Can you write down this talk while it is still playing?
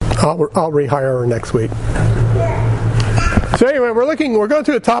I'll rehire her next week. So anyway, we're going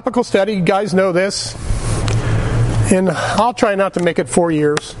through a topical study. You guys know this. And I'll try not to make it 4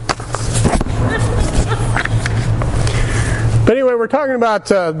 years. But anyway, we're talking about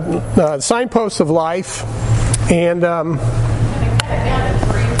signposts of life. And,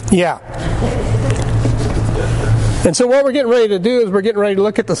 yeah. And so what we're getting ready to do is we're getting ready to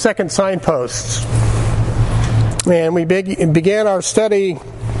look at the second signpost. And we began our study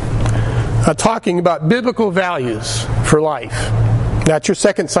talking about biblical values for life. That's your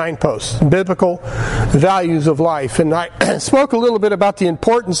second signpost, biblical values of life. And I spoke a little bit about the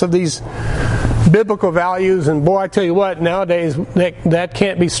importance of these biblical values, and boy, I tell you what, nowadays that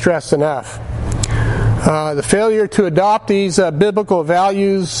can't be stressed enough. The failure to adopt these biblical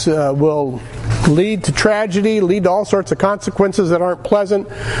values will lead to tragedy, lead to all sorts of consequences that aren't pleasant.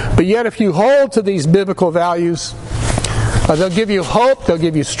 But yet if you hold to these biblical values, they'll give you hope, they'll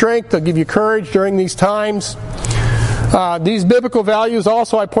give you strength, they'll give you courage during these times. These biblical values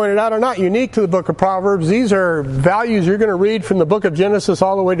also, I pointed out, are not unique to the book of Proverbs. These are values you're going to read from the book of Genesis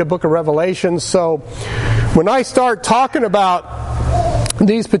all the way to the book of Revelation. So when I start talking about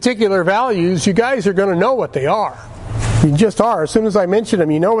these particular values, you guys are going to know what they are. You just are. As soon as I mention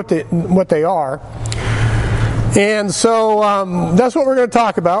them, you know what they are. And so that's what we're going to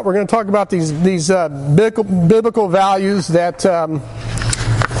talk about. We're going to talk about these biblical values that are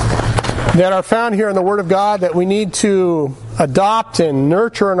found here in the Word of God that we need to adopt and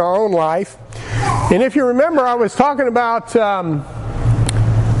nurture in our own life. And if you remember, I was talking about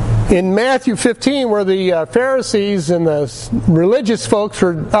in Matthew 15 where the Pharisees and the religious folks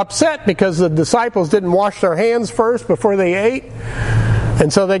were upset because the disciples didn't wash their hands first before they ate.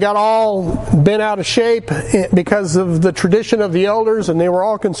 And so they got all bent out of shape because of the tradition of the elders, and they were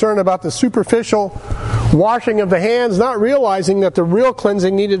all concerned about the superficial washing of the hands, not realizing that the real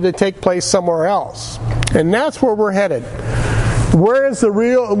cleansing needed to take place somewhere else. And that's where we're headed. Where is the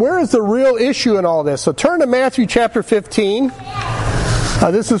real issue in all this? So turn to Matthew chapter 15.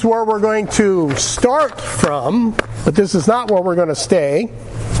 This is where we're going to start from, but this is not where we're going to stay.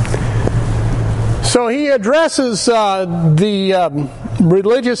 So he addresses the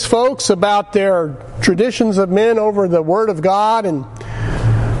religious folks about their traditions of men over the Word of God, and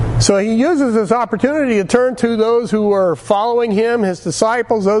so he uses this opportunity to turn to those who were following him, his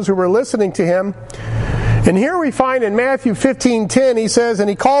disciples, those who were listening to him. And here we find in Matthew 15:10, he says, "And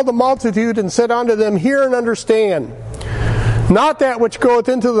he called the multitude and said unto them, Hear and understand. Not that which goeth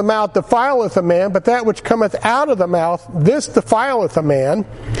into the mouth defileth a man, but that which cometh out of the mouth, this defileth a man.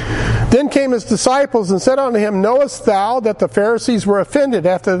 Then came his disciples and said unto him, Knowest thou that the Pharisees were offended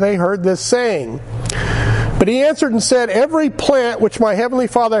after they heard this saying? But he answered and said, Every plant which my heavenly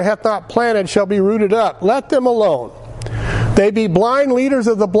Father hath not planted shall be rooted up. Let them alone. They be blind leaders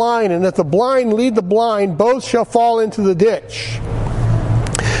of the blind, and if the blind lead the blind, both shall fall into the ditch.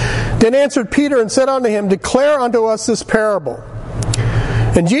 Then answered Peter and said unto him, Declare unto us this parable.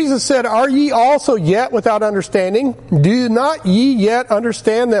 And Jesus said, Are ye also yet without understanding? Do not ye yet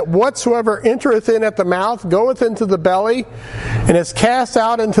understand that whatsoever entereth in at the mouth goeth into the belly, and is cast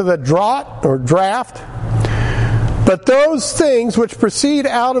out into the draught or draught? But those things which proceed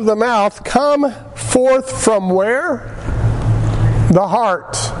out of the mouth come forth from where? The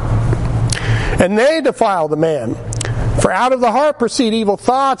heart. And they defile the man. For out of the heart proceed evil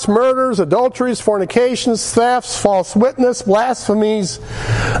thoughts, murders, adulteries, fornications, thefts, false witness, blasphemies.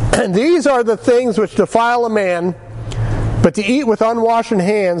 And these are the things which defile a man, but to eat with unwashen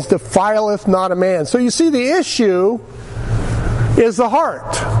hands defileth not a man." So you see, the issue is the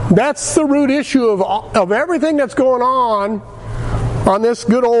heart. That's the root issue of everything that's going on this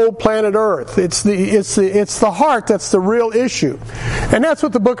good old planet Earth. It's the heart that's the real issue. And that's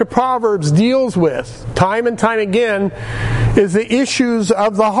what the book of Proverbs deals with time and time again, is the issues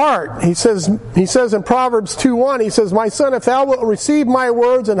of the heart. He says in Proverbs 2:1, he says, "My son, if thou wilt receive my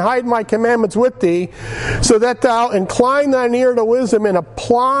words and hide my commandments with thee, so that thou incline thine ear to wisdom and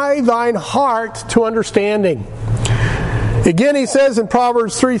apply thine heart to understanding." Again, he says in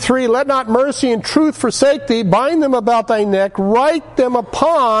Proverbs 3:3, "Let not mercy and truth forsake thee. Bind them about thy neck. Write them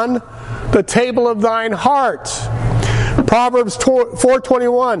upon the table of thine heart." Proverbs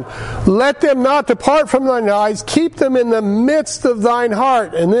 4:21, "Let them not depart from thine eyes. Keep them in the midst of thine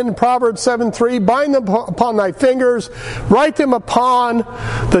heart." And then Proverbs 7:3, "Bind them upon thy fingers. Write them upon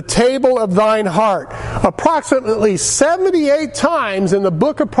the table of thine heart." Approximately 78 times in the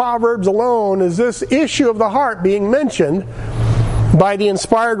book of Proverbs alone is this issue of the heart being mentioned by the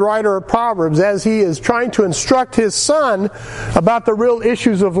inspired writer of Proverbs as he is trying to instruct his son about the real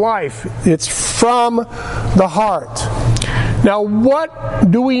issues of life. It's from the heart. Now,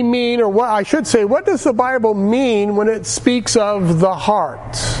 what do we mean, or what I should say, what does the Bible mean when it speaks of the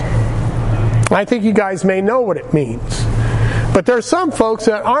heart? I think you guys may know what it means. But there are some folks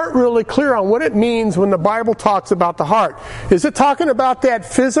that aren't really clear on what it means when the Bible talks about the heart. Is it talking about that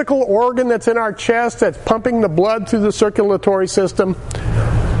physical organ that's in our chest that's pumping the blood through the circulatory system?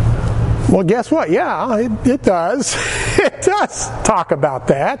 Well, guess what? Yeah, it does. It does talk about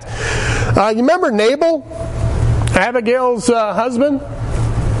that. You remember Nabal, Abigail's husband?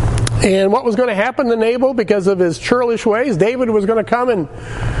 And what was going to happen to Nabal because of his churlish ways? David was going to come and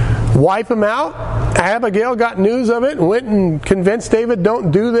wipe him out. Abigail got news of it and went and convinced David,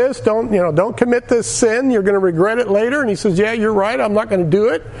 don't do this, don't commit this sin, you're going to regret it later. And he says, yeah, you're right, I'm not going to do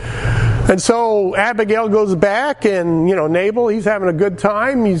it. And so Abigail goes back, and Nabal, he's having a good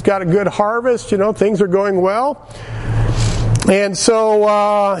time, he's got a good harvest, things are going well. And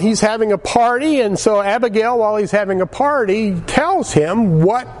so he's having a party, and so Abigail, while he's having a party, tells him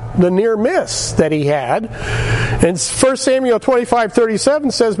what the near miss that he had. And 1 Samuel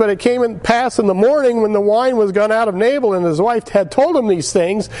 25:37 says, but it came to pass in the morning when the wine was gone out of Nabal, and his wife had told him these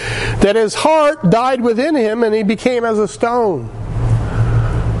things, that his heart died within him, and he became as a stone.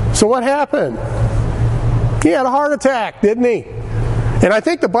 So what happened? He had a heart attack, didn't he? And I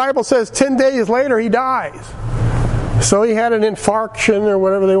think the Bible says 10 days later he dies. So he had an infarction, or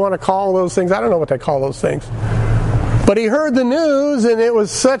whatever they want to call those things. I don't know what they call those things. But he heard the news, and it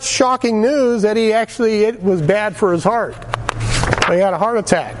was such shocking news that it was bad for his heart. So he had a heart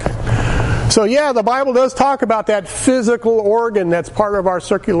attack. So yeah, the Bible does talk about that physical organ that's part of our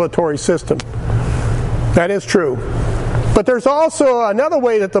circulatory system. That is true. But there's also another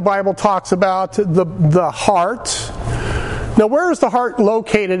way that the Bible talks about the heart. Now, where is the heart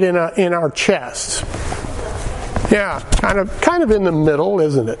located in our chest? Yeah, kind of in the middle,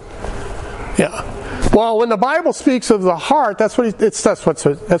 isn't it? Yeah. Well, when the Bible speaks of the heart, that's what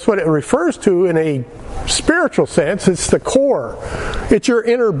it refers to in a spiritual sense. It's the core. It's your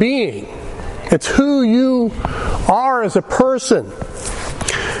inner being. It's who you are as a person.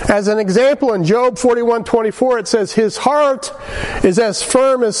 As an example, in Job 41:24, it says, his heart is as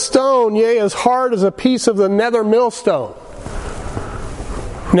firm as stone, yea, as hard as a piece of the nether millstone.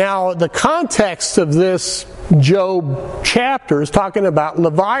 Now, the context of this Job chapter is talking about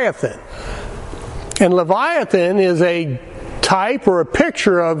Leviathan. And Leviathan is a type or a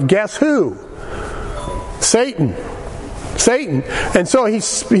picture of, guess who? Satan. And so he's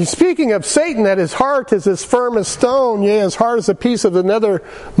speaking of Satan, that his heart is as firm as stone, yea, as hard as a piece of another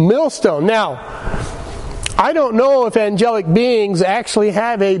millstone. Now, I don't know if angelic beings actually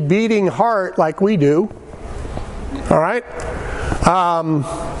have a beating heart like we do. All right?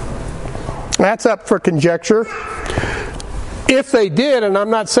 That's up for conjecture. If they did, and I'm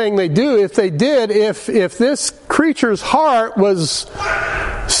not saying they do, if they did, if this creature's heart was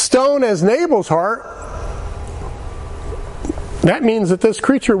stone as Nabal's heart, that means that this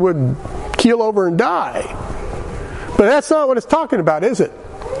creature would keel over and die. But that's not what it's talking about, is it?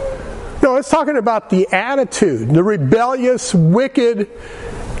 No, it's talking about the attitude, the rebellious, wicked,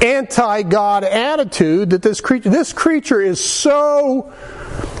 anti-God attitude that this creature is so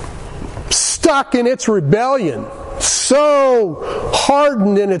stuck in its rebellion, so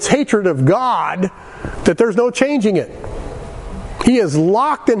hardened in its hatred of God, that there's no changing it. He is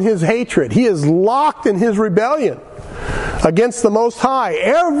locked in his hatred. He is locked in his rebellion against the Most High.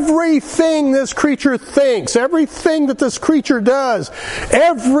 Everything this creature thinks, everything that this creature does,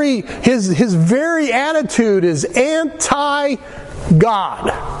 his very attitude is anti-God.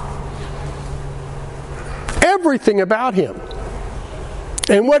 Everything about him.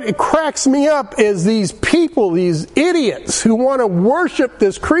 And what cracks me up is these people, these idiots who want to worship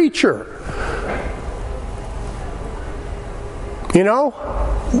this creature.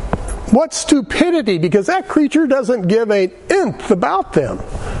 What stupidity, because that creature doesn't give an nth about them.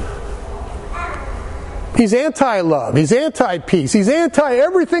 He's anti-love, he's anti-peace, he's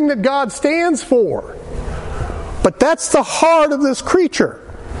anti-everything that God stands for. But that's the heart of this creature.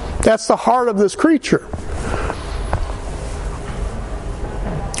 That's the heart of this creature.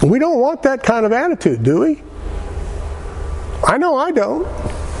 We don't want that kind of attitude, do we? I know I don't.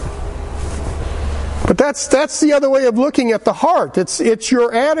 But that's the other way of looking at the heart. It's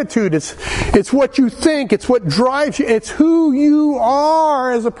your attitude. It's what you think. It's what drives you. It's who you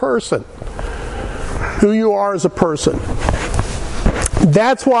are as a person. Who you are as a person.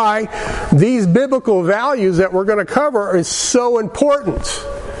 That's why these biblical values that we're going to cover is so important.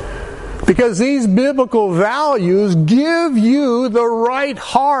 Because these biblical values give you the right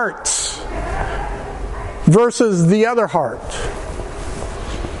heart versus the other heart.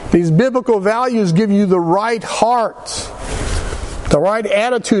 These biblical values give you the right heart. The right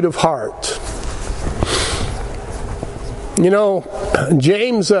attitude of heart. You know,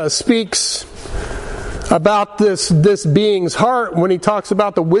 James speaks about this being's heart when he talks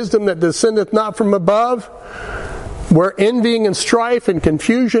about the wisdom that descendeth not from above, where envying and strife and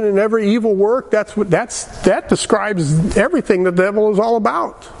confusion and every evil work, that describes everything the devil is all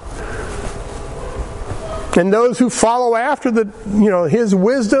about. And those who follow after his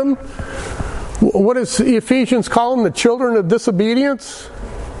wisdom, what does Ephesians call them? The children of disobedience?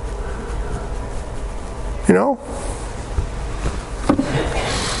 You know?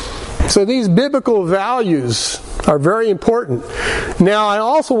 So these biblical values are very important. Now, I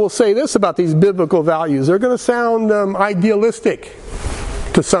also will say this about these biblical values. They're going to sound idealistic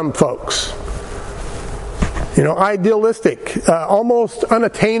to some folks. You know, idealistic, almost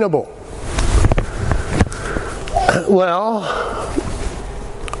unattainable. Well,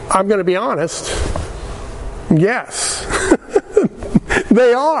 I'm going to be honest. Yes.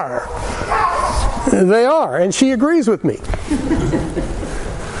 They are. They are. And she agrees with me.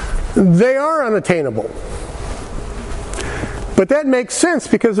 They are unattainable. But that makes sense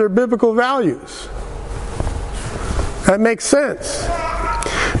because they're biblical values. That makes sense.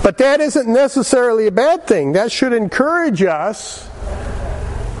 But that isn't necessarily a bad thing. That should encourage us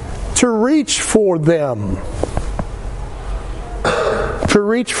to reach for them. To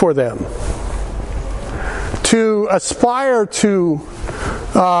reach for them. To aspire to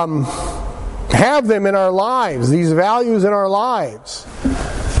have them in our lives, these values in our lives.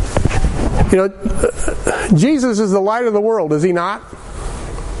 You know, Jesus is the light of the world, is he not?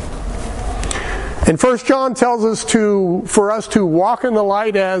 And 1 John tells us for us to walk in the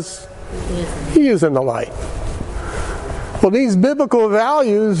light as he is in the light. Well, these biblical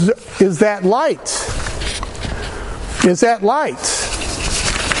values is that light. Is that light.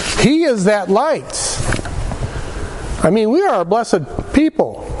 He is that light. I mean, we are a blessed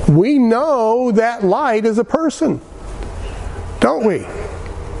people. We know that light is a person. Don't we?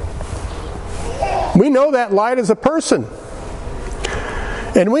 We know that light is a person.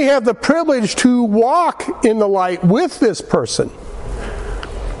 And we have the privilege to walk in the light with this person.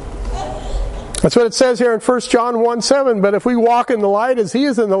 That's what it says here in 1 John 1:7. But if we walk in the light as he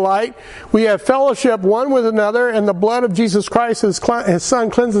is in the light, we have fellowship one with another, and the blood of Jesus Christ, his Son,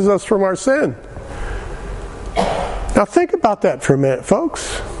 cleanses us from our sin. Now think about that for a minute,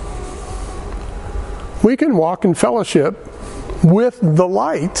 folks. We can walk in fellowship with the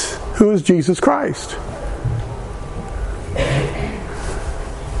light, who is Jesus Christ.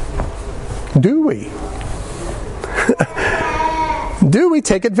 Do we? Do we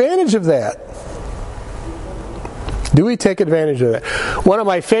take advantage of that? Do we take advantage of that? One of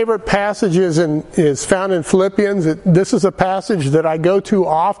my favorite passages is found in Philippians. This is a passage that I go to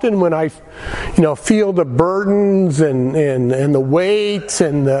often when I, feel the burdens and the weights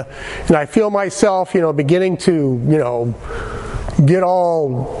and I feel myself, beginning to, get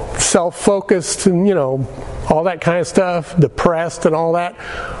all self-focused and, all that kind of stuff, depressed and all that.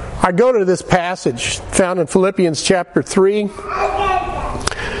 I go to this passage found in Philippians chapter 3.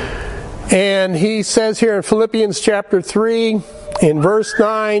 And he says here in Philippians chapter 3, in verse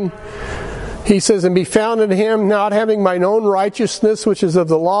 9, he says, "And be found in him, not having mine own righteousness, which is of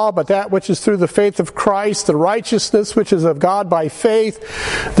the law, but that which is through the faith of Christ, the righteousness which is of God by faith,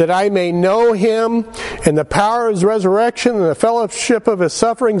 that I may know him, and the power of his resurrection, and the fellowship of his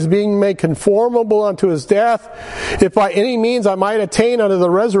sufferings, being made conformable unto his death, if by any means I might attain unto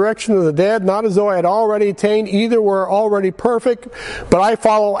the resurrection of the dead, not as though I had already attained, either were already perfect, but I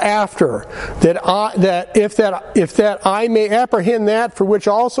follow after, that if I may apprehend that for which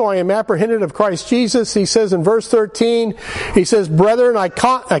also I am apprehended of Christ Jesus." He says in verse 13, he says, "Brethren, I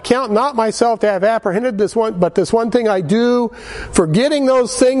count not myself to have apprehended this one, but this one thing I do, forgetting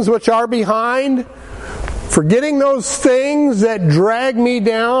those things which are behind," forgetting those things that drag me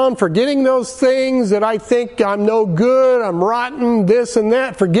down, forgetting those things that I think I'm no good, I'm rotten, this and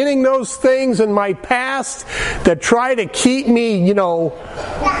that, forgetting those things in my past that try to keep me,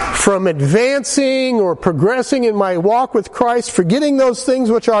 from advancing or progressing in my walk with Christ, forgetting those things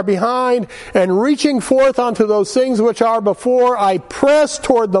which are behind and reaching forth unto those things which are before, I press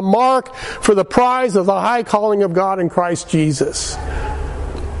toward the mark for the prize of the high calling of God in Christ Jesus.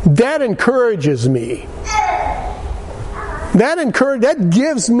 That encourages me. That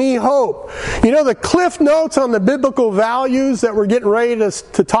gives me hope. The cliff notes on the biblical values that we're getting ready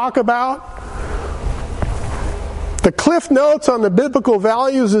to talk about. The cliff notes on the biblical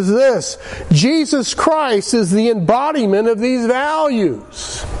values is this: Jesus Christ is the embodiment of these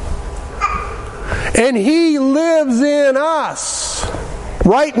values. And he lives in us.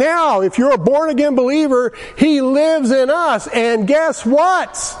 Right now, if you're a born-again believer, He lives in us. And guess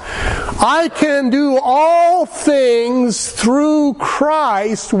what? I can do all things through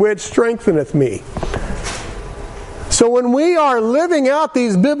Christ which strengtheneth me. So when we are living out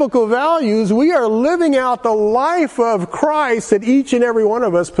these biblical values, we are living out the life of Christ that each and every one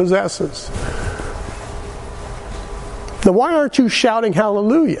of us possesses. Then why aren't you shouting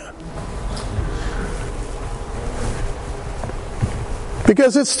hallelujah?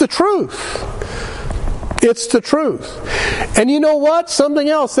 Because it's the truth. It's the truth. And you know what? Something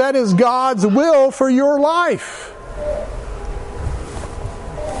else. That is God's will for your life.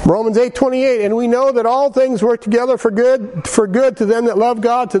 Romans 8:28, and we know that all things work together for good to them that love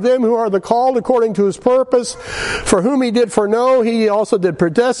God, to them who are the called according to His purpose, for whom He did foreknow, He also did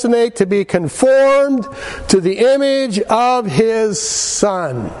predestinate to be conformed to the image of His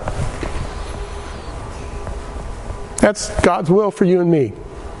Son. That's God's will for you and me.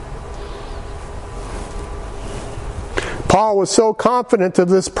 Paul was so confident of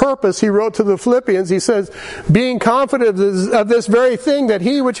this purpose, he wrote to the Philippians, he says, being confident of this very thing, that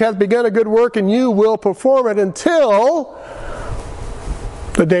He which hath begun a good work in you will perform it until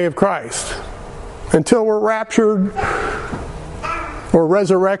the day of Christ. Until we're raptured or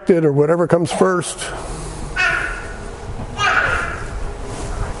resurrected or whatever comes first.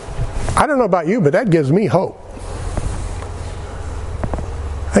 I don't know about you, but that gives me hope.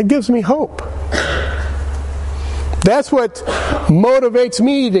 That gives me hope. That's what motivates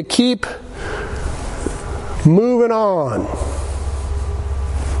me to keep moving on.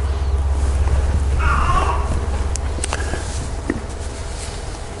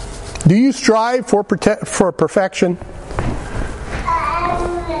 Do you strive for perfection?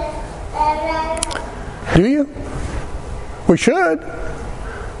 Do you? We should.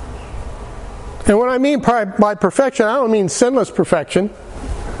 And when I mean by perfection, I don't mean sinless perfection.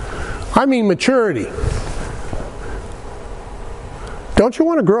 I mean maturity. Don't you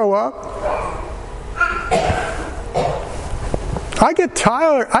want to grow up? I get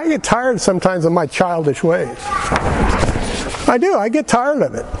tired sometimes of my childish ways. I do. I get tired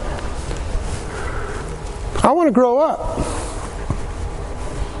of it. I want to grow up.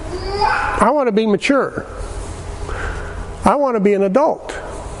 I want to be mature. I want to be an adult.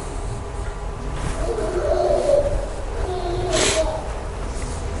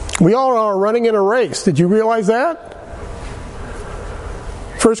 We all are running in a race. Did you realize that?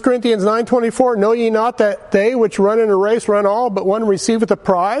 1 Corinthians 9:24, know ye not that they which run in a race run all, but one receiveth a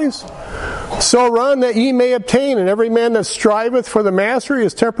prize? So run that ye may obtain, and every man that striveth for the mastery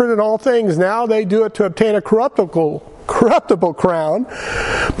is temperate in all things. Now they do it to obtain a corruptible crown,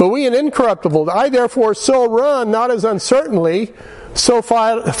 but we an incorruptible. I therefore so run, not as uncertainly, so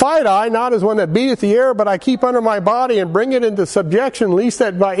fight I, not as one that beateth the air, but I keep under my body and bring it into subjection, lest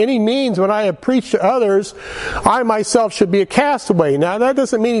that by any means, when I have preached to others, I myself should be a castaway. Now that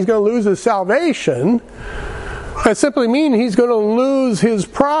doesn't mean he's going to lose his salvation. That simply means he's going to lose his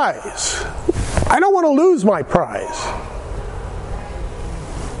prize. I don't want to lose my prize.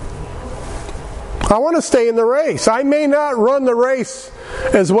 I want to stay in the race. I may not run the race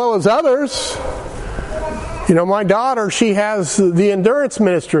as well as others. You know, my daughter, she has the endurance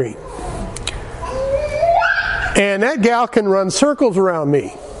ministry. And that gal can run circles around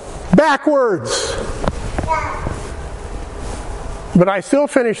me. Backwards. But I still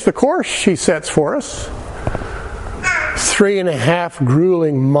finish the course she sets for us. 3.5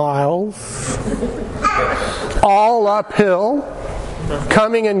 grueling miles. All uphill.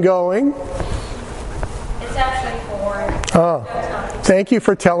 Coming and going. It's actually 4. Oh, thank you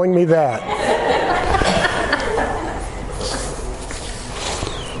for telling me that.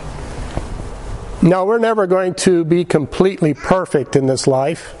 No, we're never going to be completely perfect in this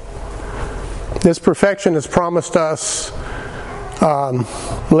life. This perfection is promised us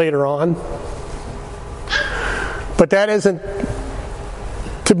later on. But that isn't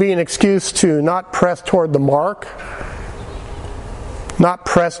to be an excuse to not press toward the mark. Not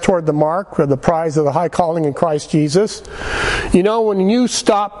press toward the mark or the prize of the high calling in Christ Jesus. You know, when you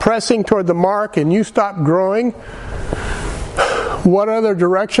stop pressing toward the mark and you stop growing, what other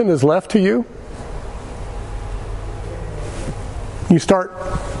direction is left to you? You start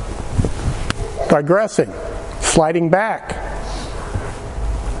digressing, sliding back.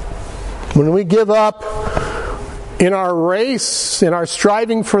 When we give up in our race, in our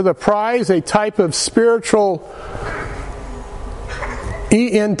striving for the prize, a type of spiritual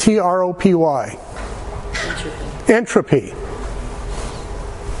entropy. Entropy.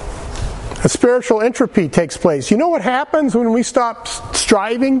 A spiritual entropy takes place. You know what happens when we stop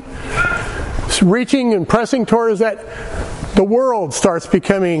striving, reaching and pressing towards that The world starts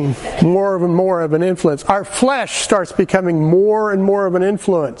becoming more and more of an influence. Our flesh starts becoming more and more of an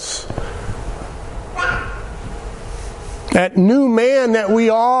influence. That new man that we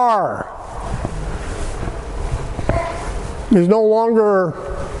are is no longer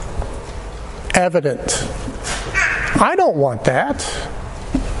evident. I don't want that.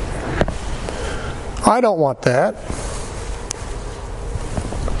 I don't want that.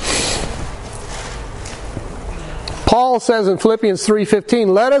 Paul says in Philippians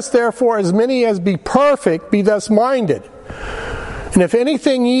 3:15, "Let us therefore, as many as be perfect, be thus minded. And if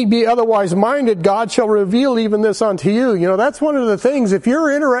anything ye be otherwise minded, God shall reveal even this unto you." You know, that's one of the things. If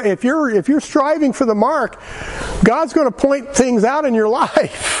you're striving for the mark, God's going to point things out in your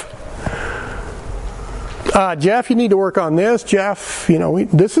life. Jeff, you need to work on this. Jeff,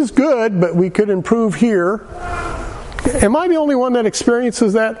 this is good, but we could improve here. Am I the only one that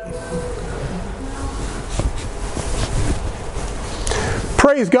experiences that?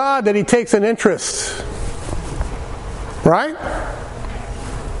 Praise God that He takes an interest. Right?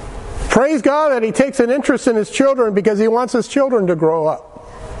 Praise God that He takes an interest in His children because He wants His children to grow up.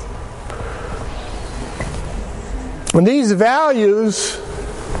 And these values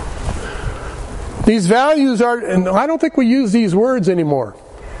are, and I don't think we use these words anymore.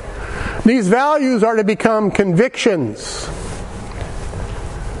 These values are to become convictions.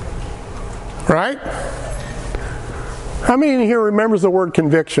 Right? How many in here remembers the word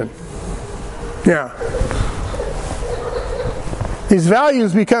conviction? Yeah. These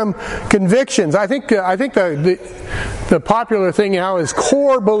values become convictions. I think the popular thing now is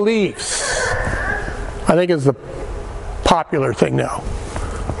core beliefs. I think is the popular thing now.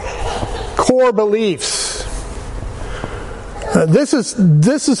 Core beliefs. This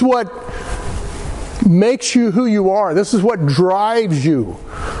is what makes you who you are. This is what drives you.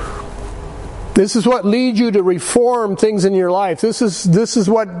 This is what leads you to reform things in your life. This is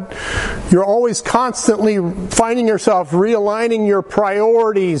what you're always constantly finding yourself realigning your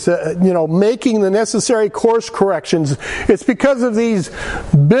priorities, making the necessary course corrections. It's because of these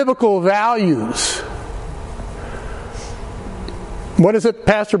biblical values. What is it,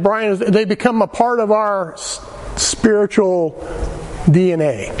 Pastor Brian? They become a part of our spiritual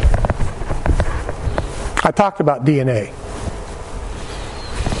DNA. I talked about DNA.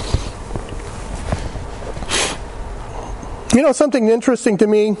 You know something interesting to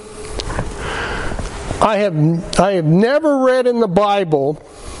me? I have never read in the Bible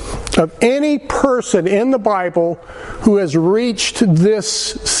of any person in the Bible who has reached this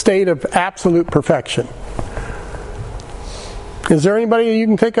state of absolute perfection. Is there anybody you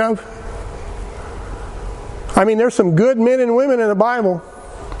can think of? I mean, there's some good men and women in the Bible.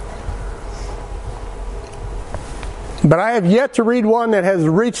 But I have yet to read one that has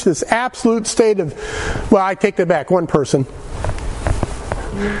reached this absolute state of, well, I take that back, one person.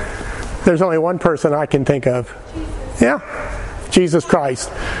 There's only one person I can think of. Yeah, Jesus Christ.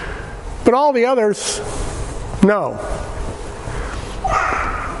 But all the others, no.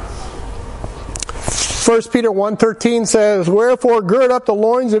 1 Peter 1:13 says, "Wherefore gird up the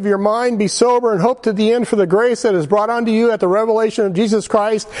loins of your mind, be sober, and hope to the end for the grace that is brought unto you at the revelation of Jesus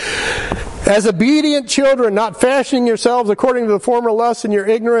Christ, as obedient children, not fashioning yourselves according to the former lusts in your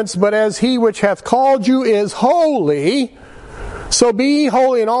ignorance, but as He which hath called you is holy, so be ye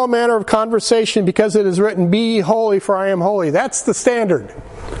holy in all manner of conversation, because it is written, Be ye holy, for I am holy." That's the standard.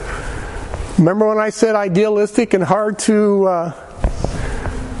 Remember when I said idealistic and hard to...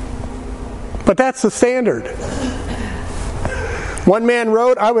 But that's the standard. One man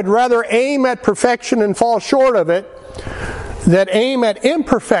wrote, "I would rather aim at perfection and fall short of it, than aim at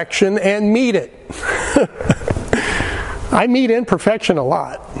imperfection and meet it." I meet imperfection a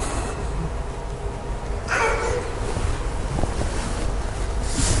lot.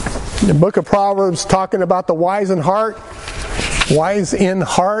 The book of Proverbs talking about the wise in heart. Wise in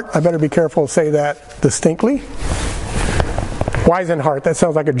heart. I better be careful to say that distinctly. Wise in heart. That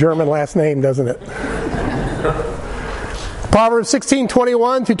sounds like a German last name, doesn't it? Proverbs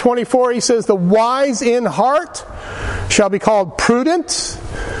 16:21-24, he says, "The wise in heart shall be called prudent,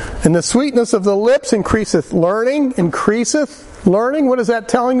 and the sweetness of the lips increaseth learning." Increaseth learning. What is that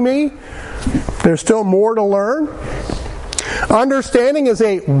telling me? There's still more to learn. Understanding is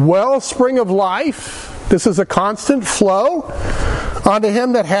a wellspring of life. This is a constant flow unto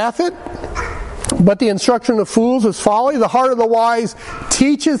him that hath it. But the instruction of fools is folly. The heart of the wise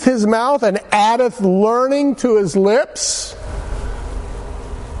teacheth his mouth, and addeth learning to his lips.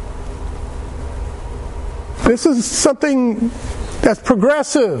 This is something that's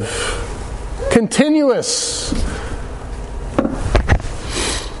progressive, continuous.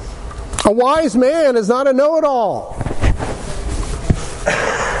 A wise man is not a know-it-all.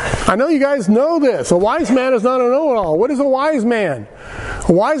 I know you guys know this. A wise man is not a know-it-all. What is a wise man?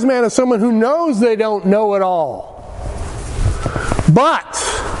 A wise man is someone who knows they don't know it all. But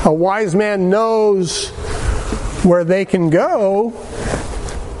a wise man knows where they can go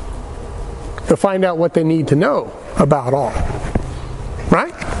to find out what they need to know about all.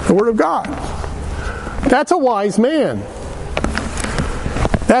 Right? The Word of God. That's a wise man.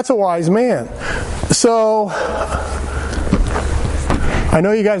 That's a wise man. So, I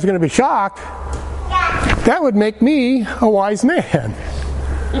know you guys are going to be shocked. That would make me a wise man.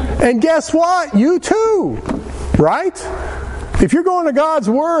 And guess what? You too. Right? If you're going to God's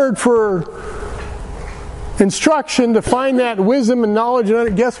Word for instruction to find that wisdom and knowledge,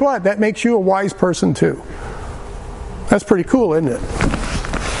 guess what? That makes you a wise person too. That's pretty cool, isn't it?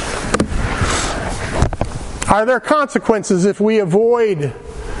 Are there consequences if we avoid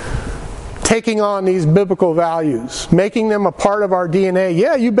taking on these biblical values, making them a part of our DNA?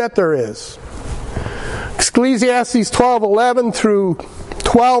 Yeah, you bet there is. Ecclesiastes 12:11 through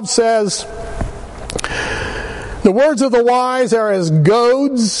 12 says, the words of the wise are as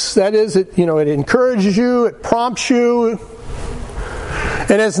goads. That is, it encourages you, it prompts you.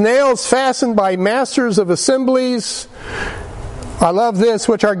 And as nails fastened by masters of assemblies. I love this,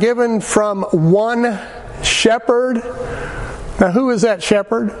 which are given from one shepherd. Now, who is that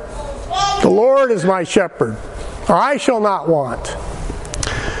shepherd? The Lord is my shepherd, or I shall not want.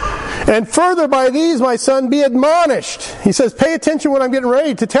 And further, by these, my son, be admonished. He says, pay attention what I'm getting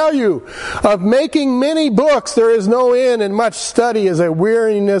ready to tell you. Of making many books there is no end, and much study is a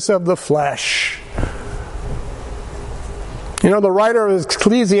weariness of the flesh. The writer of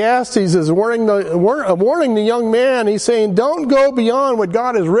Ecclesiastes is warning the young man. He's saying, don't go beyond what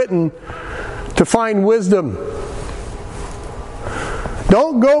God has written to find wisdom.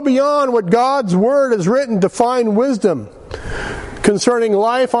 Don't go beyond what God's Word has written to find wisdom concerning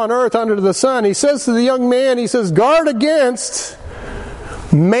life on earth under the sun. He says to the young man, he says, guard against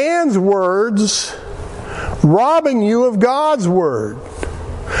man's words robbing you of God's Word.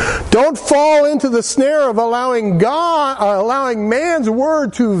 Don't fall into the snare of allowing man's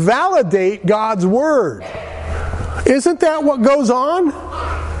Word to validate God's Word. Isn't that what goes on?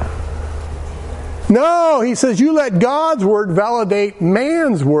 No, he says you let God's Word validate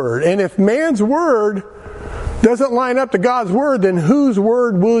man's Word. And if man's Word doesn't line up to God's Word, then whose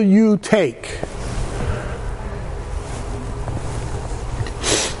word will you take?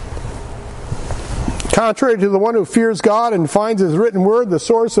 Contrary to the one who fears God and finds His written Word the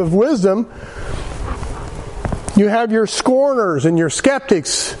source of wisdom, you have your scorners and your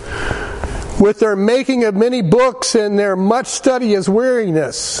skeptics with their making of many books and their much study as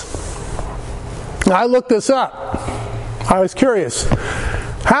weariness. I looked this up. I was curious.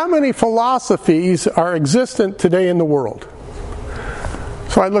 How many philosophies are existent today in the world?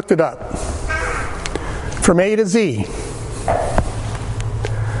 So I looked it up. From A to Z.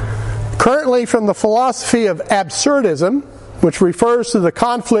 Currently, from the philosophy of absurdism, which refers to the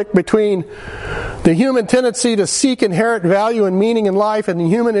conflict between the human tendency to seek inherent value and meaning in life and the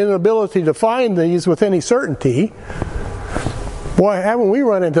human inability to find these with any certainty. Boy, haven't we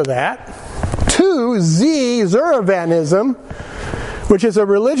run into that. 2, Z, Zoroastrianism, which is a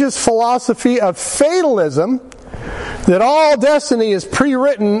religious philosophy of fatalism, that all destiny is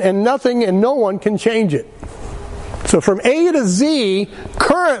pre-written and nothing and no one can change it. So from A to Z,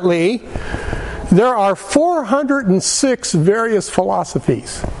 currently, there are 406 various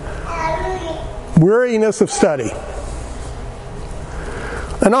philosophies. Weariness of study.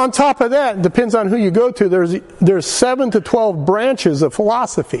 And on top of that, it depends on who you go to, there's 7 to 12 branches of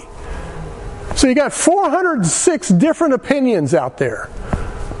philosophy. So you got 406 different opinions out there.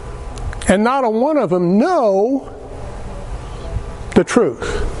 And not a one of them know the truth.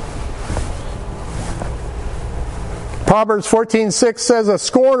 Proverbs 14:6 says, a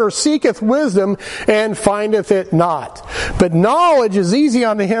scorner seeketh wisdom and findeth it not. But knowledge is easy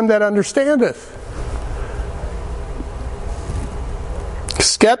unto him that understandeth.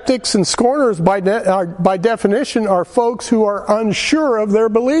 Skeptics and scorners by definition are folks who are unsure of their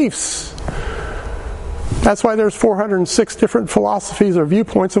beliefs. That's why there's 406 different philosophies or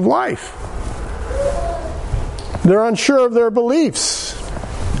viewpoints of life. They're unsure of their beliefs.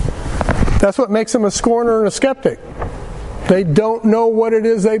 That's what makes them a scorner and a skeptic. They don't know what it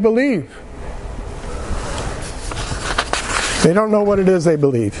is they believe. They don't know what it is they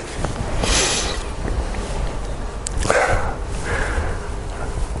believe.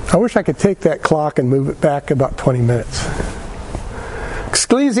 I wish I could take that clock and move it back about 20 minutes.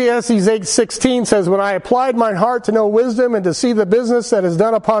 Ecclesiastes 8:16 says, when I applied mine heart to know wisdom and to see the business that is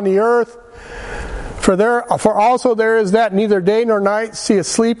done upon the earth, For also there is that neither day nor night seeth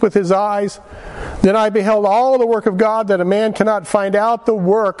sleep with his eyes. Then I beheld all the work of God, that a man cannot find out the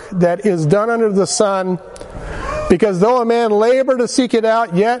work that is done under the sun. Because though a man labor to seek it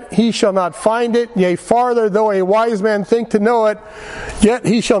out, yet he shall not find it. Yea, farther, though a wise man think to know it, yet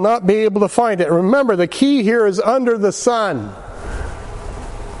he shall not be able to find it. Remember, the key here is under the sun.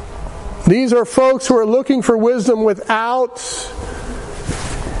 These are folks who are looking for wisdom without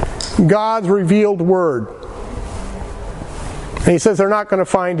God's revealed word. And he says they're not going to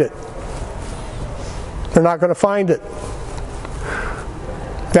find it. They're not going to find it.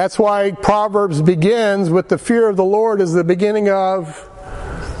 That's why Proverbs begins with the fear of the Lord as the beginning of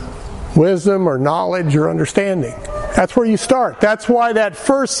wisdom or knowledge or understanding. That's where you start. That's why that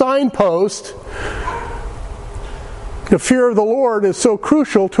first signpost, the fear of the Lord, is so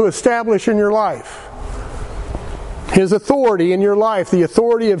crucial to establish in your life. His authority in your life, the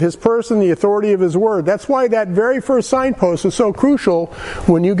authority of His person, the authority of His word. That's why that very first signpost is so crucial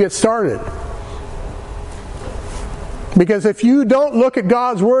when you get started. Because if you don't look at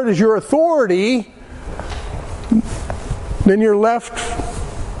God's word as your authority, then you're left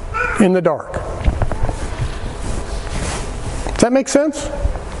in the dark. Does that make sense?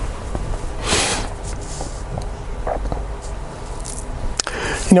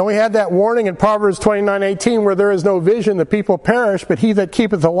 You know, we had that warning in Proverbs 29:18, where there is no vision, the people perish, but he that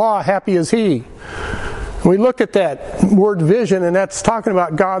keepeth the law, happy is he. We looked at that word vision, and that's talking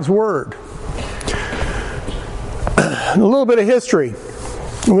about God's word. A little bit of history.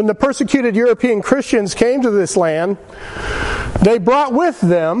 When the persecuted European Christians came to this land, they brought with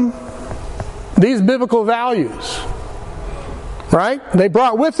them these biblical values. Right? They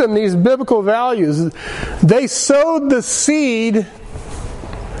brought with them these biblical values. They sowed the seed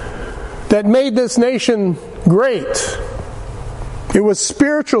that made this nation great. It was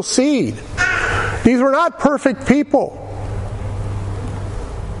spiritual seed. These were not perfect people.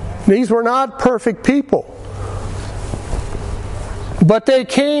 These were not perfect people. But they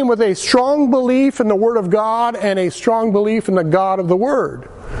came with a strong belief in the Word of God and a strong belief in the God of the Word.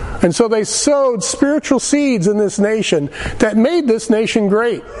 And so they sowed spiritual seeds in this nation that made this nation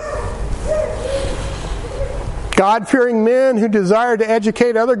great. God-fearing men who desired to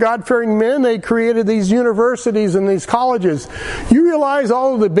educate other God-fearing men, they created these universities and these colleges. You realize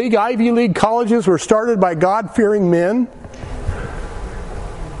all of the big Ivy League colleges were started by God-fearing men?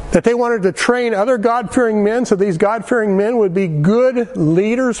 That they wanted to train other God-fearing men so these God-fearing men would be good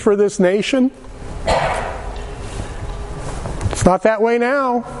leaders for this nation? It's not that way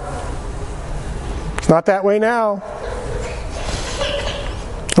now. It's not that way now.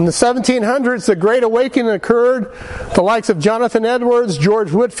 In the 1700s, the Great Awakening occurred. The likes of Jonathan Edwards,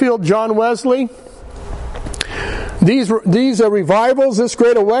 George Whitefield, John Wesley. These revivals, this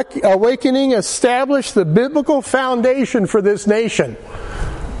Great Awakening, established the biblical foundation for this nation.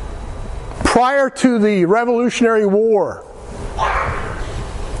 Prior to the Revolutionary War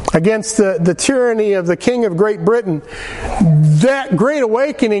against the tyranny of the King of Great Britain, that Great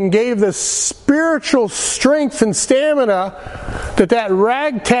Awakening gave the spiritual strength and stamina that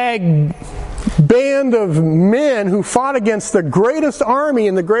ragtag band of men who fought against the greatest army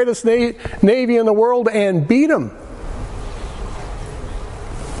and the greatest navy in the world and beat them.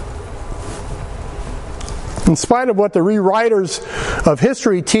 In spite of what the rewriters of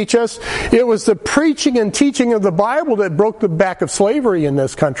history teach us, it was the preaching and teaching of the Bible that broke the back of slavery in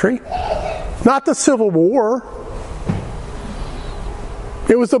this country, not the Civil War.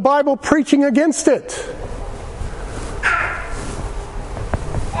 It was the Bible preaching against it.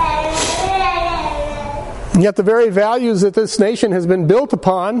 And yet the very values that this nation has been built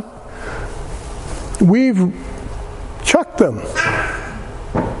upon, we've chucked them.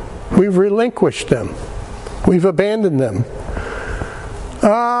 We've relinquished them. We've abandoned them.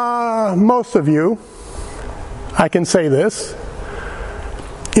 Most of you, I can say this,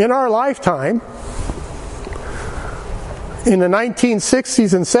 in our lifetime, in the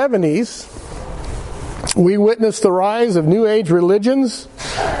 1960s and 70s, we witnessed the rise of New Age religions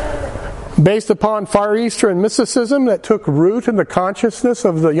based upon Far Eastern mysticism that took root in the consciousness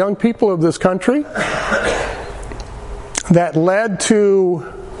of the young people of this country, that led to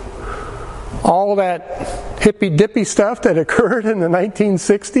all that hippy-dippy stuff that occurred in the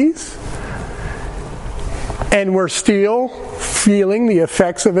 1960s. And we're still feeling the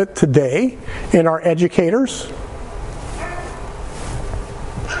effects of it today in our educators.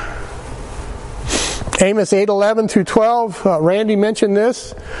 Amos 8:11-12, Randy mentioned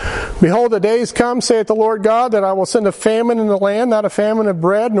this. Behold, the days come, saith the Lord God, that I will send a famine in the land, not a famine of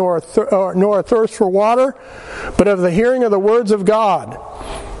bread, nor a thirst for water, but of the hearing of the words of God.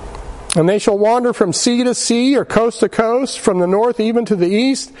 And they shall wander from sea to sea, or coast to coast, from the north even to the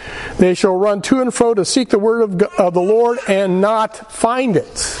east. They shall run to and fro to seek the word of the Lord and not find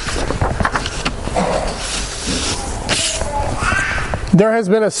it. There has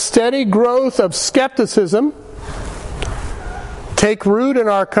been a steady growth of skepticism take root in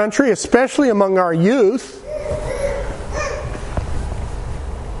our country, especially among our youth,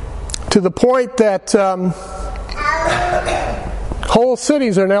 to the point that whole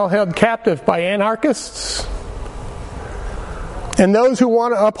cities are now held captive by anarchists. And those who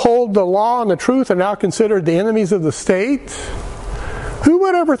want to uphold the law and the truth are now considered the enemies of the state. Who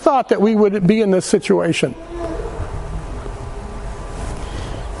would ever thought that we would be in this situation?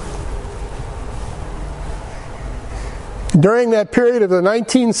 During that period of the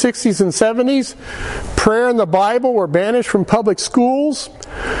 1960s and 70s, prayer and the Bible were banished from public schools.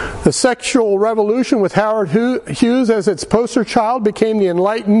 The sexual revolution with Howard Hughes as its poster child became the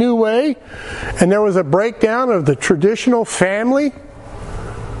enlightened new way, and there was a breakdown of the traditional family.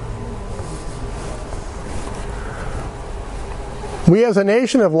 We as a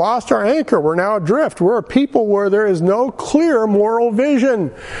nation have lost our anchor. We're now adrift. We're a people where there is no clear moral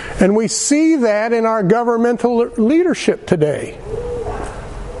vision. And we see that in our governmental leadership today.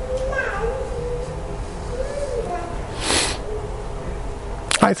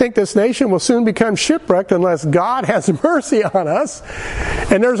 I think this nation will soon become shipwrecked unless God has mercy on us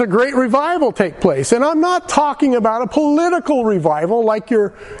and there's a great revival take place. And I'm not talking about a political revival like your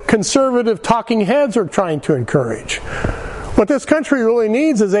conservative talking heads are trying to encourage. What this country really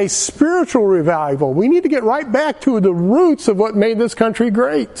needs is a spiritual revival. We need to get right back to the roots of what made this country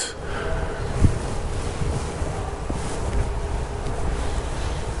great.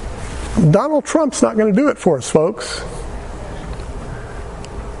 Donald Trump's not going to do it for us, folks.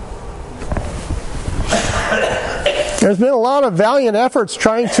 There's been a lot of valiant efforts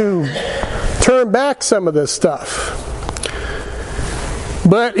trying to turn back some of this stuff.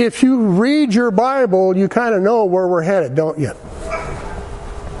 But if you read your Bible, you kind of know where we're headed, don't you?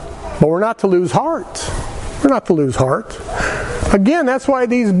 But we're not to lose heart. We're not to lose heart. Again, that's why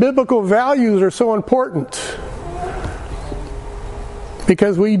these biblical values are so important.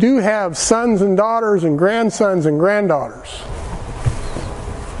 Because we do have sons and daughters and grandsons and granddaughters.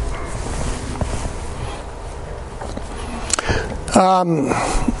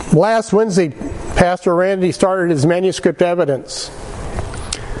 Last Wednesday, Pastor Randy started his manuscript evidence.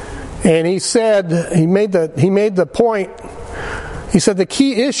 And he said, he made the point, he said the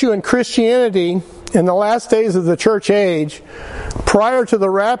key issue in Christianity in the last days of the church age, prior to the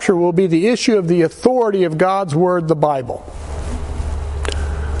rapture, will be the issue of the authority of God's Word, the Bible.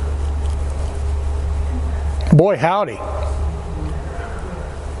 Boy, howdy.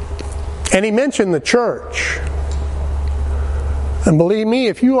 And he mentioned the church. And believe me,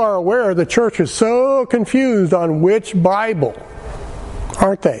 if you are aware, the church is so confused on which Bible,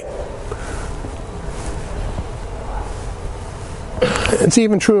 aren't they? It's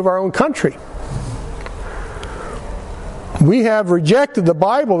even true of our own country. We have rejected the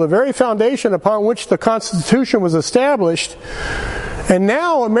Bible, the very foundation upon which the Constitution was established. And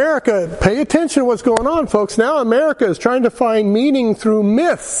now America, pay attention to what's going on, folks. Now America is trying to find meaning through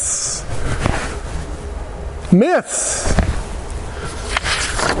myths. Myths.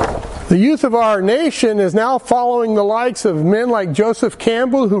 The youth of our nation is now following the likes of men like Joseph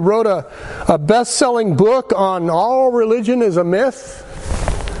Campbell, who wrote a best-selling book on all religion is a myth.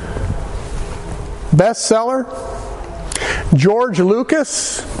 Bestseller. George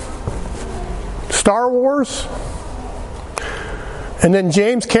Lucas, Star Wars. And then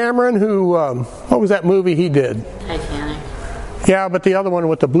James Cameron, who, what was that movie he did? Titanic. Yeah, but the other one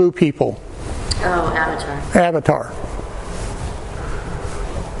with the blue people. Oh, Avatar. Avatar.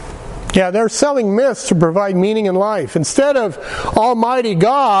 Yeah, they're selling myths to provide meaning in life. Instead of Almighty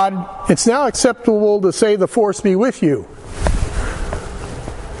God, it's now acceptable to say the force be with you.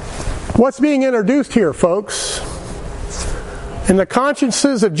 What's being introduced here, folks? In the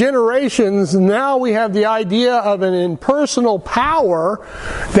consciences of generations, now we have the idea of an impersonal power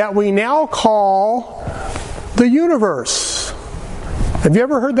that we now call the universe. Have you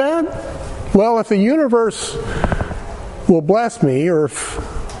ever heard that? Well, if the universe will bless me, or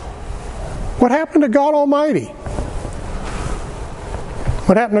if... What happened to God Almighty?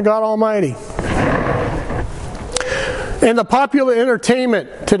 What happened to God Almighty? And the popular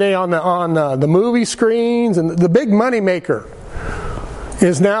entertainment today on the movie screens, and the big money maker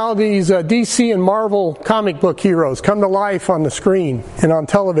is now these DC and Marvel comic book heroes come to life on the screen and on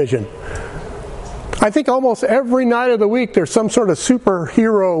television. I think almost every night of the week there's some sort of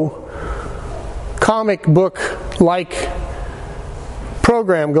superhero comic book like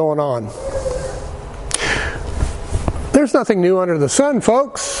program going on. There's nothing new under the sun,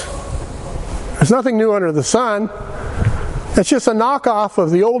 folks. There's nothing new under the sun. It's just a knockoff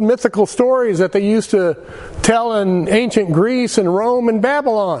of the old mythical stories that they used to tell in ancient Greece and Rome and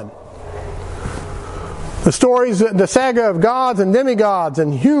Babylon. The stories, the saga of gods and demigods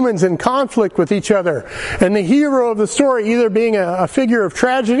and humans in conflict with each other, and the hero of the story either being a figure of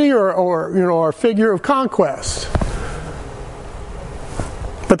tragedy or a figure of conquest.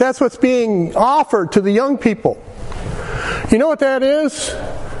 But that's what's being offered to the young people. You know what that is?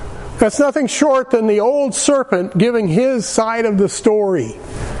 That's nothing short than the old serpent giving his side of the story.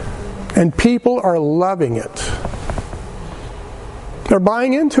 And people are loving it. They're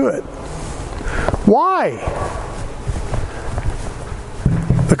buying into it. Why?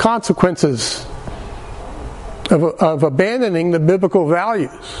 The consequences of abandoning the biblical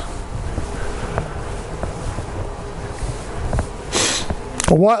values.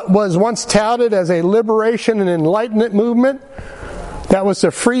 What was once touted as a liberation and enlightenment movement that was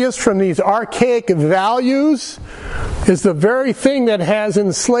to free us from these archaic values is the very thing that has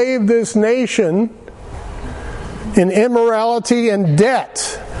enslaved this nation in immorality and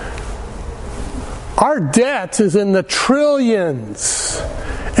debt. Our debt is in the trillions,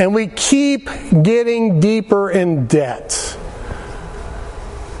 and we keep getting deeper in debt.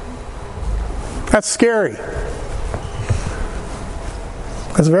 That's scary.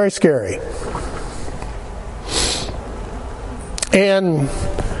 That's very scary. And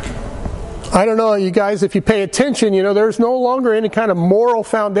I don't know, you guys, if you pay attention, there's no longer any kind of moral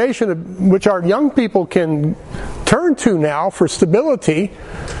foundation which our young people can turn to now for stability.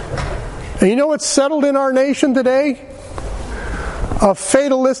 And you know what's settled in our nation today? A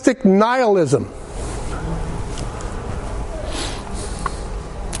fatalistic nihilism.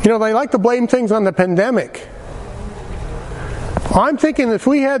 They like to blame things on the pandemic. I'm thinking if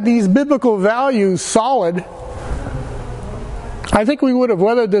we had these biblical values solid, I think we would have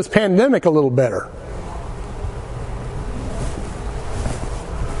weathered this pandemic a little better.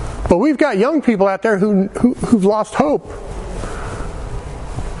 But we've got young people out there who've lost hope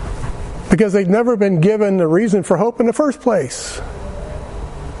because they've never been given the reason for hope in the first place.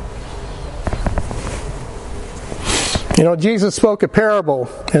 Jesus spoke a parable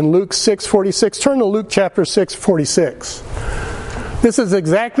in Luke 6:46. Turn to Luke chapter 6:46. This is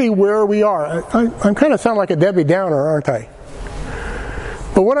exactly where we are. I'm kind of sound like a Debbie Downer, aren't I?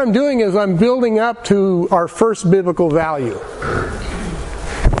 But what I'm doing is I'm building up to our first biblical value.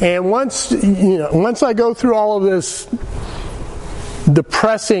 And once I go through all of this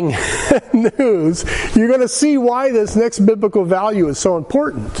depressing news, you're going to see why this next biblical value is so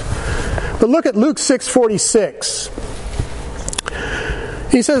important. But look at Luke 6:46.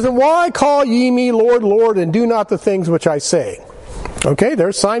 He says, "And why call ye me Lord, Lord, and do not the things which I say?" Okay,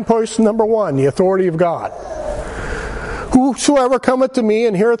 there's signpost number one, the authority of God. "Whosoever cometh to me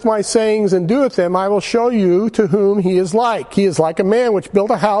and heareth my sayings and doeth them, I will show you to whom he is like. He is like a man which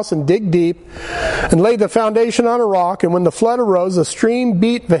built a house and digged deep and laid the foundation on a rock. And when the flood arose, the stream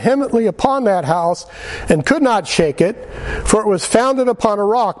beat vehemently upon that house and could not shake it, for it was founded upon a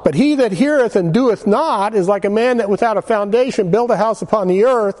rock. But he that heareth and doeth not is like a man that without a foundation built a house upon the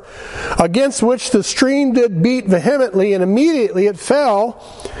earth, against which the stream did beat vehemently, and immediately it fell,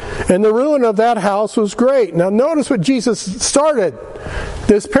 and the ruin of that house was great." Now notice what Jesus started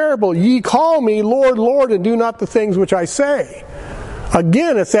this parable. "Ye call me Lord, Lord, and do not the things which I say."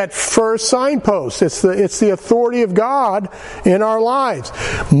 Again, it's that first signpost. It's the authority of God in our lives.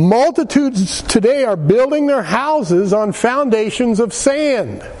 Multitudes today are building their houses on foundations of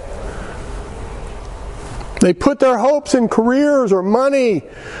sand. They put their hopes in careers or money,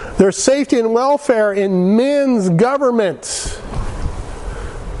 their safety and welfare in men's governments.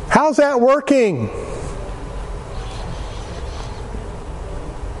 How's that working?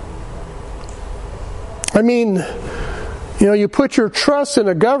 I mean, you put your trust in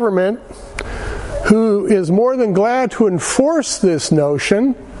a government who is more than glad to enforce this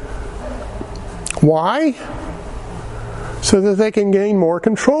notion. Why? So that they can gain more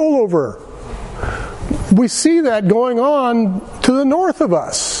control over. We see that going on to the north of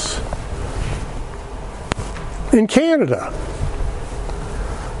us, in Canada.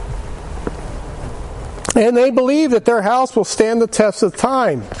 And they believe that their house will stand the test of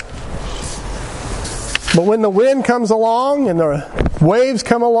time. But when the wind comes along and the waves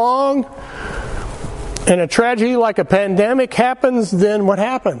come along and a tragedy like a pandemic happens, then what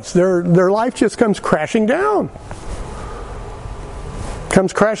happens? Their life just comes crashing down.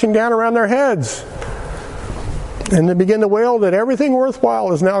 Comes crashing down around their heads. And they begin to wail that everything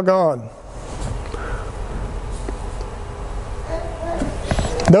worthwhile is now gone.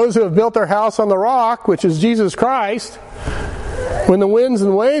 Those who have built their house on the rock, which is Jesus Christ, when the winds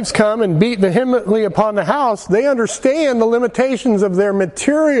and waves come and beat vehemently upon the house, they understand the limitations of their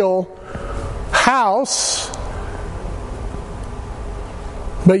material house.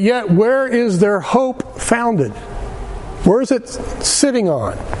 But yet, where is their hope founded? Where is it sitting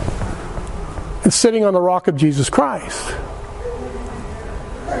on? It's sitting on the rock of Jesus Christ.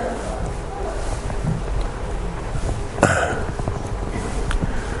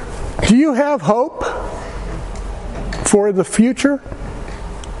 Do you have hope for the future?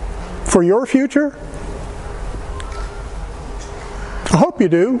 For your future? I hope you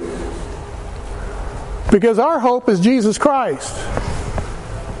do. Because our hope is Jesus Christ.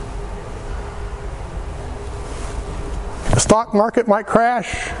 The stock market might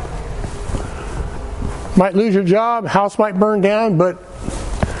crash. Might lose your job. House might burn down. But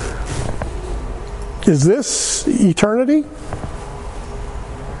is this eternity?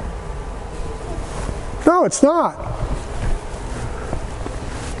 No, it's not.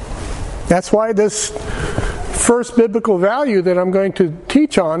 That's why this first biblical value that I'm going to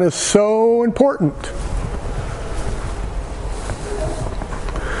teach on is so important.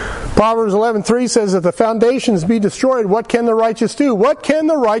 Proverbs 11:3 says, if the foundations be destroyed, what can the righteous do? What can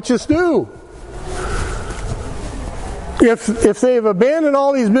the righteous do? If they've abandoned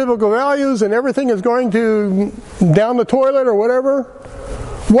all these biblical values and everything is going to down the toilet or whatever,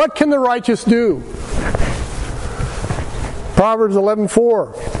 what can the righteous do? Proverbs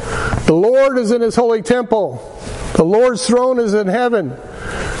 11:4. The Lord is in His holy temple. The Lord's throne is in heaven.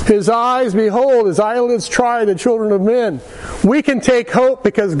 His eyes behold, His eyelids try the children of men. We can take hope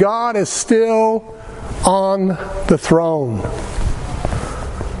because God is still on the throne.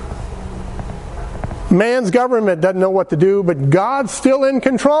 Man's government doesn't know what to do, but God's still in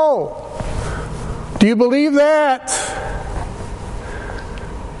control. Do you believe that?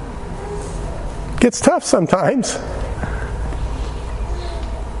 Gets tough sometimes.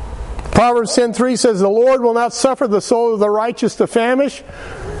 Proverbs 10:3 says, the Lord will not suffer the soul of the righteous to famish,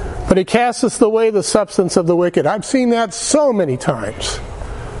 but He casteth away the substance of the wicked. I've seen that so many times.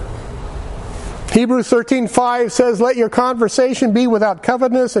 Hebrews 13:5 says, let your conversation be without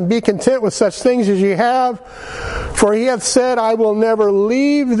covetousness, and be content with such things as ye have. For He hath said, I will never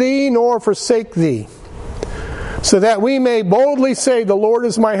leave thee nor forsake thee. So that we may boldly say, the Lord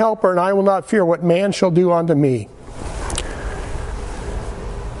is my helper, and I will not fear what man shall do unto me.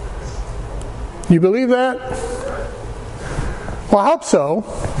 You believe that? Well, I hope so.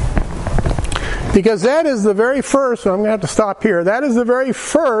 Because that is the very first, I'm going to have to stop here, that is the very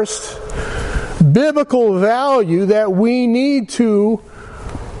first biblical value that we need to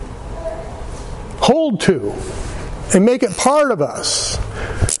hold to and make it part of us.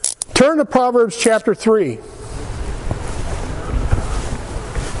 Turn to Proverbs chapter 3.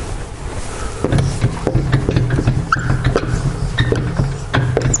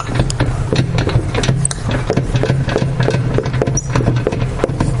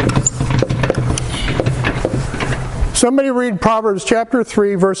 Somebody read Proverbs chapter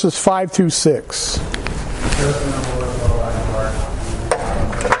 3, verses 5 through 6.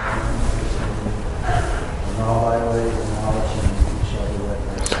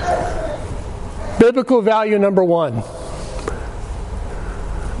 Biblical value number 1.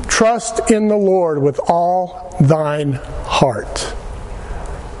 Trust in the Lord with all thine heart.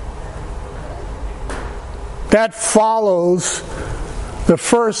 That follows the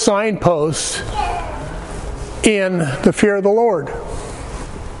first signpost in the fear of the Lord.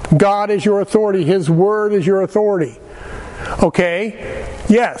 God is your authority. His word is your authority. Okay,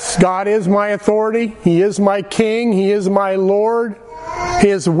 yes, God is my authority. He is my king. He is my Lord.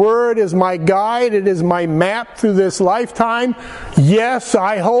 His word is my guide. It is my map through this lifetime. Yes,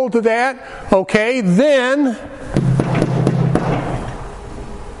 I hold to that. Okay, then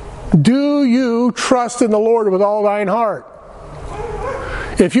do you trust in the Lord with all thine heart?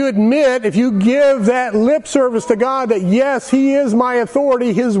 If you admit, if you give that lip service to God that yes, He is my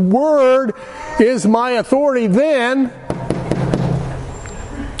authority, His word is my authority, then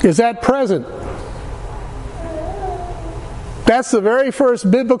is that present? That's the very first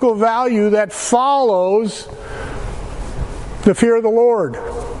biblical value that follows the fear of the Lord.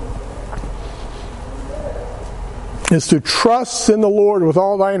 Is to trust in the Lord with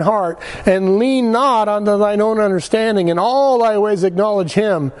all thine heart, and lean not unto thine own understanding. In all thy ways acknowledge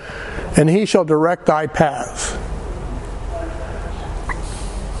Him, and He shall direct thy paths.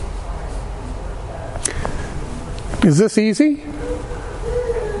 Is this easy?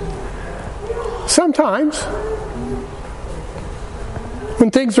 Sometimes. When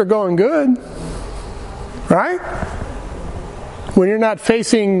things are going good. Right? when you're not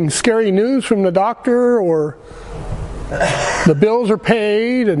facing scary news from the doctor, or the bills are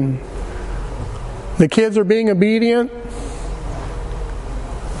paid and the kids are being obedient.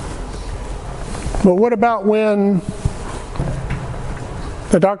 But what about when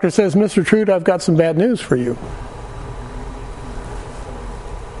the doctor says, Mr. Trude, I've got some bad news for you?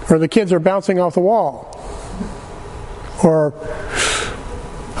 Or the kids are bouncing off the wall. Or,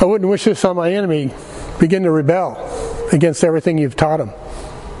 I wouldn't wish this on my enemy, begin to rebel against everything you've taught them.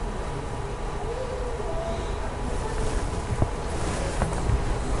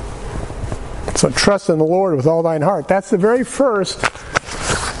 So trust in the Lord with all thine heart. That's the very first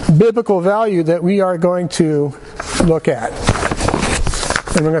biblical value that we are going to look at.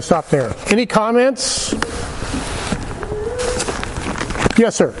 And we're going to stop there. Any comments?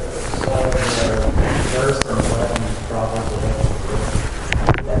 Yes, sir.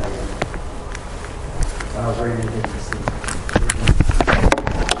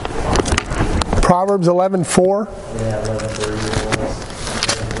 Proverbs 11:4. Yeah,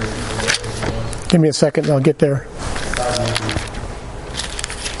 11:3. Give me a second and I'll get there.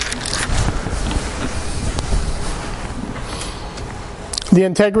 The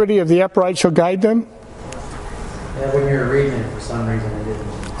integrity of the upright shall guide them. Yeah, when you were reading it, for some reason I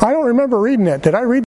didn't. I don't remember reading it. Did I read